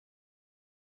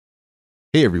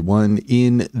Hey everyone,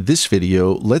 in this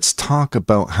video, let's talk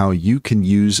about how you can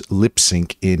use lip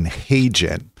sync in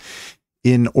Heygen.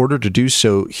 In order to do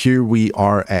so, here we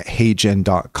are at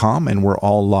heygen.com and we're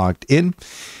all logged in.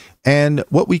 And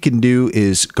what we can do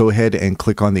is go ahead and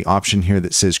click on the option here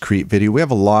that says create video. We have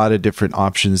a lot of different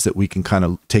options that we can kind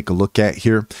of take a look at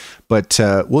here, but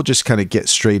we'll just kind of get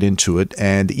straight into it.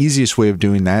 And the easiest way of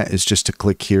doing that is just to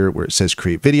click here where it says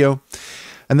create video.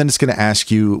 And then it's going to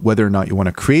ask you whether or not you want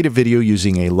to create a video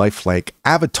using a lifelike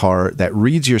avatar that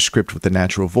reads your script with a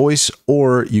natural voice,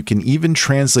 or you can even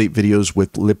translate videos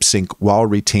with lip sync while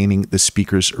retaining the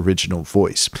speaker's original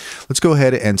voice. Let's go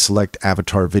ahead and select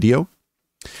avatar video.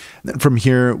 Then from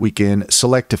here, we can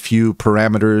select a few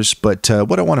parameters, but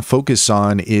what I want to focus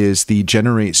on is the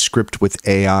generate script with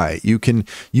AI. You can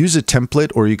use a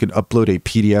template or you can upload a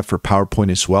PDF or PowerPoint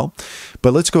as well.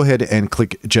 But let's go ahead and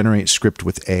click generate script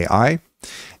with AI.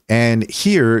 And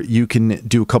here you can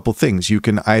do a couple things. You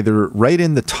can either write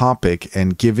in the topic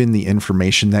and give in the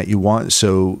information that you want.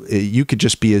 So you could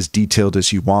just be as detailed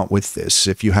as you want with this.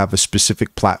 If you have a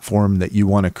specific platform that you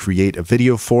want to create a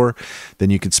video for, then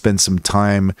you could spend some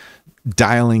time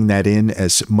dialing that in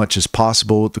as much as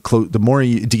possible. The more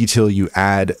detail you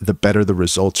add, the better the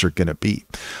results are going to be.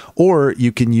 Or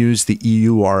you can use the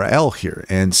URL here.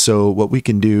 And so what we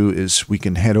can do is we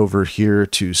can head over here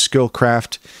to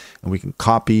Skillcraft and we can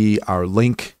copy our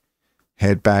link,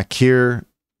 head back here,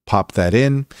 pop that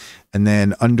in, and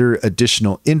then under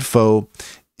additional info,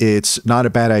 it's not a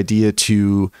bad idea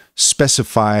to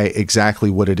specify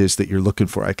exactly what it is that you're looking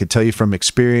for. I could tell you from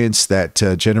experience that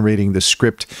generating the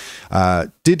script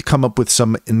did come up with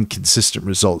some inconsistent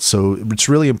results. So it's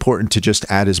really important to just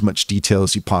add as much detail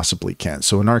as you possibly can.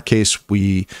 So in our case,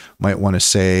 we might want to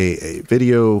say a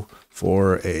video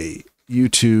for a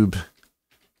YouTube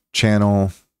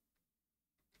channel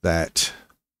that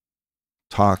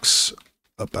talks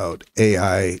about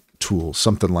AI tools,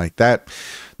 something like that.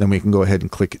 Then we can go ahead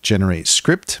and click generate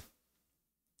script.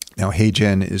 Now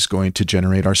Heygen is going to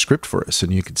generate our script for us.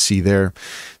 And you can see there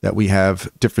that we have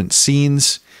different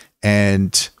scenes,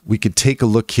 and we could take a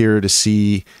look here to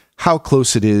see how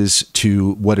close it is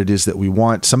to what it is that we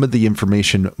want. Some of the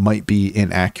information might be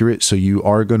inaccurate, so you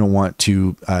are going to want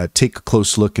to take a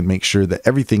close look and make sure that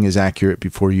everything is accurate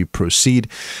before you proceed.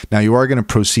 Now you are going to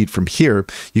proceed from here.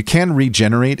 You can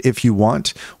regenerate if you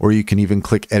want, or you can even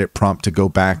click edit prompt to go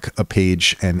back a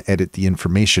page and edit the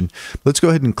information. Let's go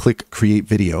ahead and click create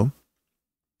video.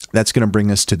 That's going to bring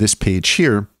us to this page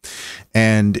here.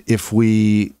 And if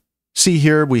we see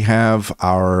here, we have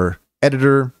our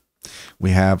editor, we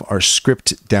have our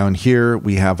script down here,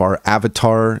 we have our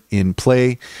avatar in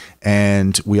play,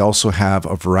 and we also have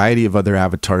a variety of other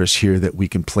avatars here that we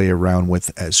can play around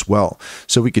with as well.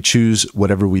 So we could choose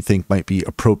whatever we think might be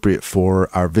appropriate for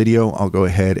our video. I'll go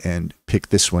ahead and pick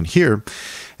this one here.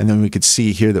 And then we could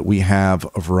see here that we have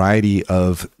a variety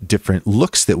of different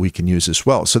looks that we can use as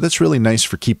well. So that's really nice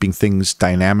for keeping things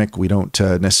dynamic. We don't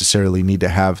necessarily need to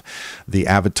have the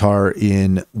avatar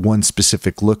in one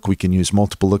specific look. We can use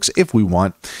multiple looks if we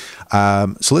want.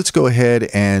 So let's go ahead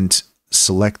and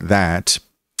select that.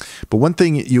 But one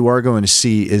thing you are going to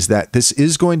see is that this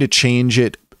is going to change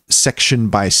it section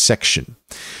by section.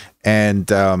 And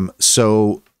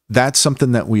so that's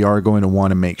something that we are going to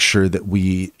want to make sure that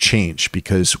we change,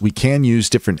 because we can use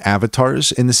different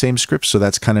avatars in the same script. So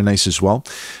that's kind of nice as well.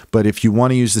 But if you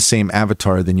want to use the same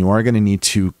avatar, then you are going to need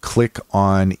to click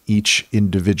on each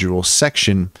individual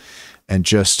section and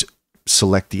just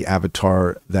select the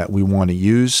avatar that we want to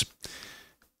use.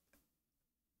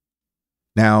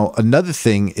 Now, another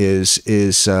thing is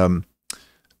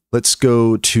let's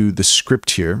go to the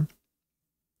script here.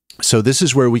 So this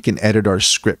is where we can edit our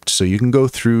script. So you can go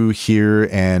through here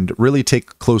and really take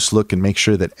a close look and make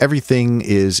sure that everything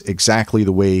is exactly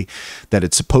the way that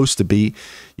it's supposed to be.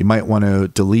 You might want to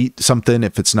delete something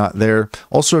if it's not there.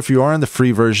 Also, if you are on the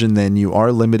free version, then you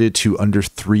are limited to under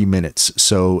 3 minutes.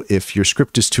 So if your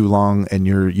script is too long and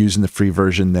you're using the free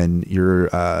version, then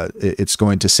it's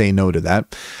going to say no to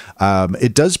that.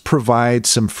 It does provide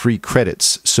some free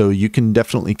credits, so you can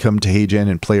definitely come to Heygen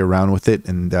and play around with it.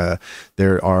 And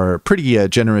there are pretty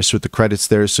generous with the credits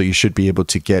there, so you should be able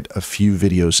to get a few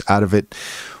videos out of it.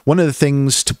 One of the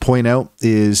things to point out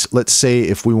is, let's say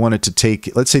if we wanted to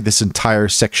take, let's say this entire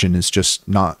section is just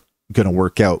not going to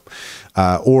work out,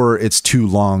 or it's too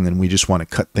long and we just want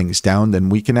to cut things down, then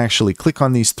we can actually click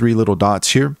on these three little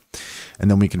dots here, and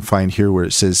then we can find here where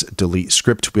it says delete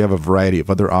script. We have a variety of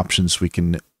other options we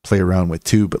can play around with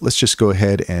too, but let's just go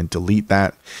ahead and delete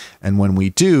that. And when we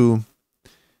do,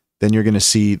 then you're going to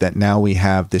see that now we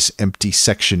have this empty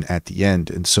section at the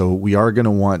end. And so we are going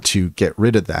to want to get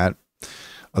rid of that.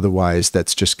 Otherwise,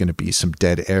 that's just going to be some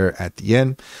dead air at the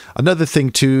end. Another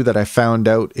thing too that I found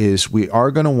out is we are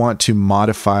going to want to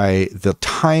modify the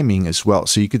timing as well.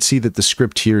 So you can see that the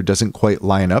script here doesn't quite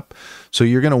line up. So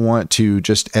you're going to want to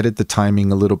just edit the timing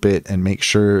a little bit and make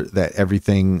sure that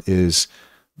everything is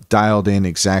dialed in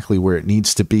exactly where it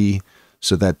needs to be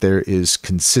so that there is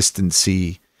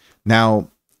consistency. Now,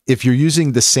 if you're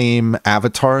using the same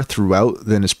avatar throughout,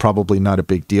 then it's probably not a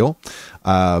big deal.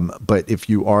 But if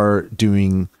you are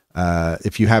doing,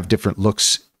 if you have different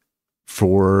looks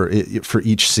for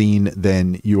each scene,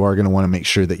 then you are going to want to make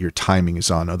sure that your timing is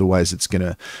on. Otherwise, it's going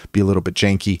to be a little bit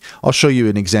janky. I'll show you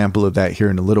an example of that here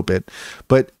in a little bit.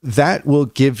 But that will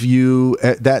give you,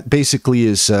 that basically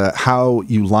is how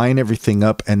you line everything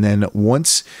up. And then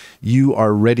once you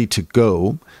are ready to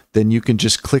go, then you can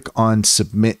just click on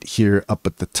submit here up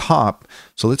at the top.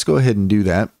 So let's go ahead and do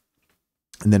that.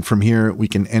 And then from here, we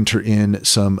can enter in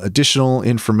some additional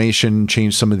information,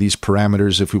 change some of these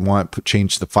parameters if we want,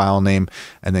 change the file name,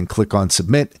 and then click on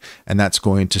submit. And that's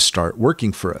going to start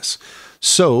working for us.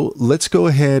 So let's go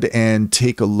ahead and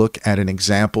take a look at an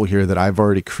example here that I've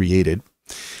already created.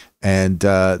 And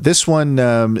this one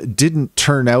didn't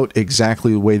turn out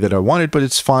exactly the way that I wanted, but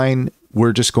it's fine.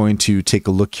 We're just going to take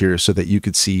a look here so that you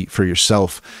could see for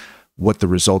yourself what the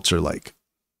results are like.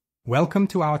 Welcome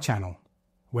to our channel,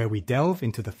 where we delve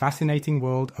into the fascinating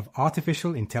world of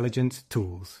artificial intelligence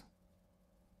tools.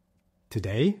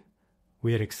 Today,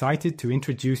 we are excited to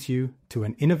introduce you to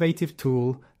an innovative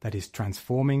tool that is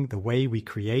transforming the way we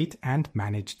create and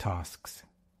manage tasks.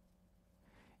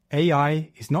 AI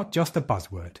is not just a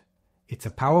buzzword. It's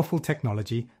a powerful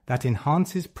technology that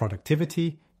enhances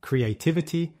productivity,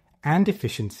 creativity, and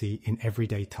efficiency in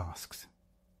everyday tasks.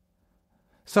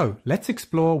 So let's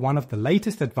explore one of the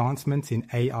latest advancements in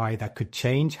AI that could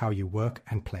change how you work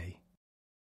and play.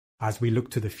 As we look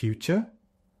to the future,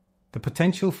 the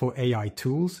potential for AI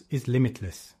tools is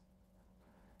limitless.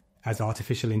 As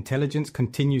artificial intelligence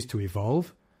continues to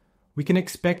evolve, we can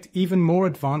expect even more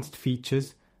advanced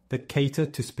features that cater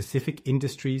to specific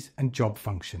industries and job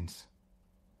functions.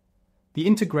 The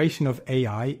integration of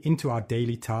AI into our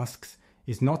daily tasks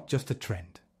is not just a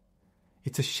trend.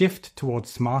 It's a shift towards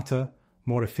smarter,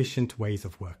 more efficient ways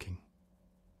of working.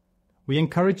 We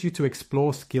encourage you to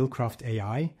explore Skillcraft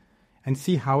AI and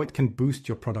see how it can boost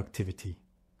your productivity,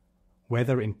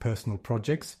 whether in personal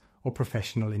projects or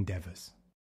professional endeavors.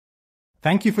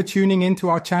 Thank you for tuning in to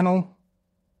our channel.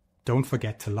 Don't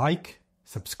forget to like,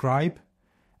 subscribe,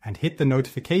 and hit the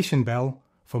notification bell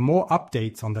for more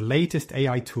updates on the latest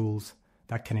AI tools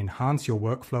that can enhance your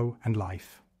workflow and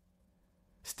life.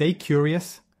 Stay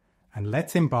curious, and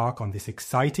let's embark on this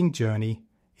exciting journey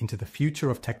into the future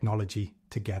of technology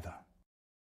together.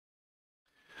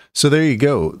 So there you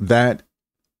go. That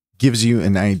gives you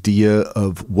an idea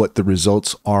of what the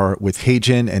results are with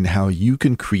Heygen and how you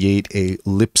can create a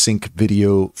lip sync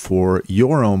video for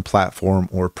your own platform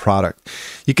or product.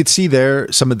 You could see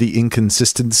there some of the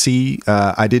inconsistency.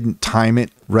 I didn't time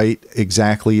it right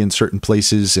exactly in certain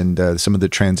places, and some of the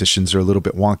transitions are a little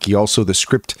bit wonky. Also, the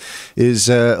script is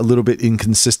a little bit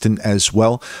inconsistent as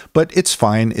well, but it's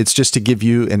fine. It's just to give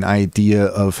you an idea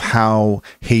of how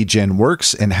Heygen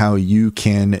works and how you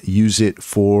can use it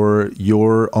for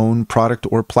your own product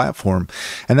or platform.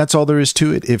 And that's all there is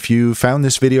to it. If you found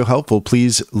this video helpful,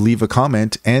 please leave a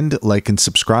comment and like and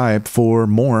subscribe for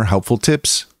more helpful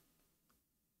tips.